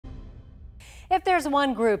If there's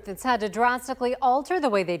one group that's had to drastically alter the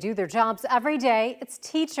way they do their jobs every day, it's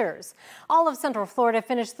teachers. All of Central Florida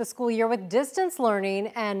finished the school year with distance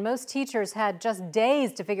learning, and most teachers had just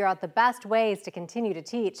days to figure out the best ways to continue to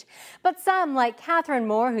teach. But some, like Catherine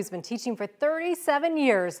Mohr, who's been teaching for 37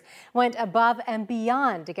 years, went above and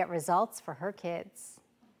beyond to get results for her kids.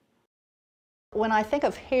 When I think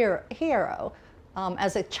of hero,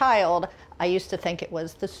 as a child, I used to think it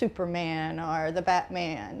was the Superman or the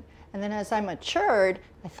Batman. And then as I matured,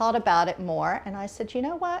 I thought about it more and I said, you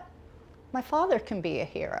know what? My father can be a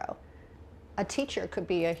hero. A teacher could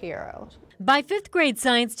be a hero. By fifth grade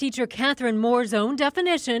science teacher Catherine Mohr's own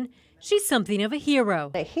definition, she's something of a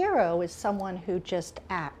hero. A hero is someone who just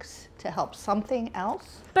acts to help something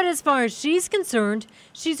else. But as far as she's concerned,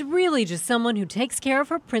 she's really just someone who takes care of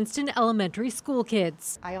her Princeton elementary school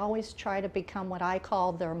kids. I always try to become what I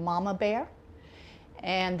call their mama bear,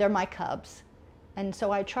 and they're my cubs. And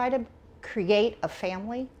so I try to create a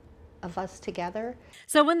family of us together.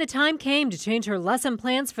 So when the time came to change her lesson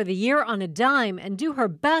plans for the year on a dime and do her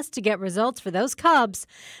best to get results for those cubs,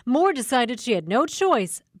 Mohr decided she had no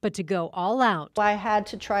choice but to go all out. I had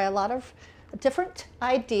to try a lot of different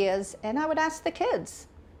ideas, and I would ask the kids,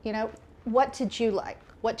 you know, what did you like?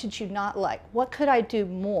 What did you not like? What could I do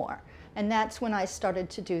more? And that's when I started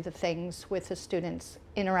to do the things with the students,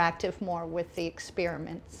 interactive more with the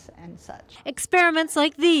experiments and such. Experiments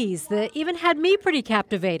like these that even had me pretty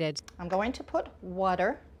captivated. I'm going to put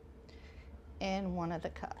water in one of the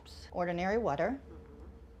cups. Ordinary water.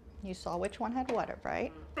 You saw which one had water,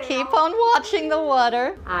 right? Keep on watching the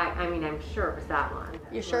water. I mean, I'm sure it was that one.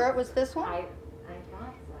 You sure it was this one? I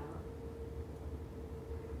thought so.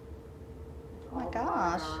 Oh my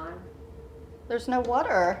gosh. There's no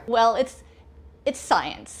water. Well, it's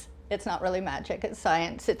science. It's not really magic, it's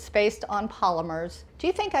science. It's based on polymers. Do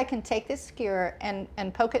you think I can take this skewer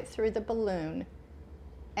and poke it through the balloon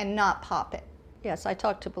and not pop it? Yes, I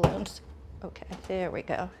talk to balloons. Okay, there we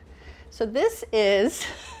go. So this is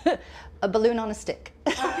a balloon on a stick.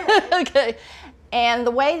 Okay. And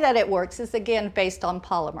the way that it works is, again, based on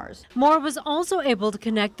polymers. Mohr was also able to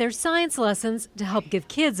connect their science lessons to help give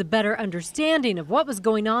kids a better understanding of what was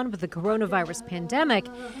going on with the coronavirus pandemic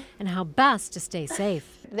and how best to stay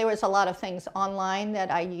safe. There was a lot of things online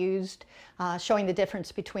that I used, showing the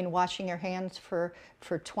difference between washing your hands for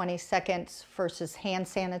 20 seconds versus hand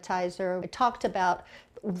sanitizer. I talked about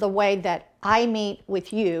the way that I meet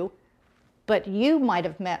with you, but you might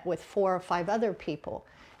have met with 4 or 5 other people.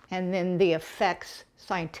 And then the effects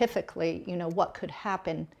scientifically, you know, what could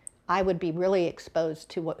happen. I would be really exposed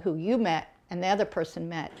to who you met and the other person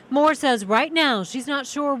met. Mohr says right now she's not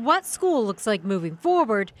sure what school looks like moving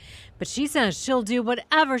forward, but she says she'll do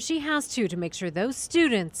whatever she has to make sure those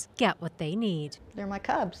students get what they need. They're my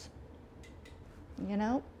cubs. You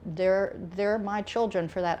know, they're my children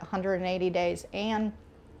for that 180 days and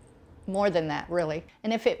more than that, really.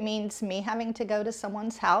 And if it means me having to go to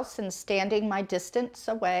someone's house and standing my distance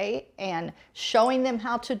away and showing them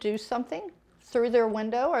how to do something through their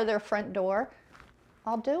window or their front door,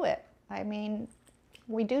 I'll do it. I mean,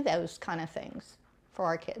 we do those kind of things for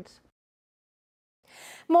our kids.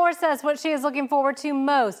 Mohr says what she is looking forward to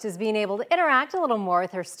most is being able to interact a little more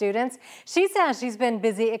with her students. She says she's been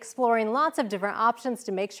busy exploring lots of different options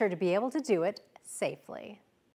to make sure to be able to do it safely.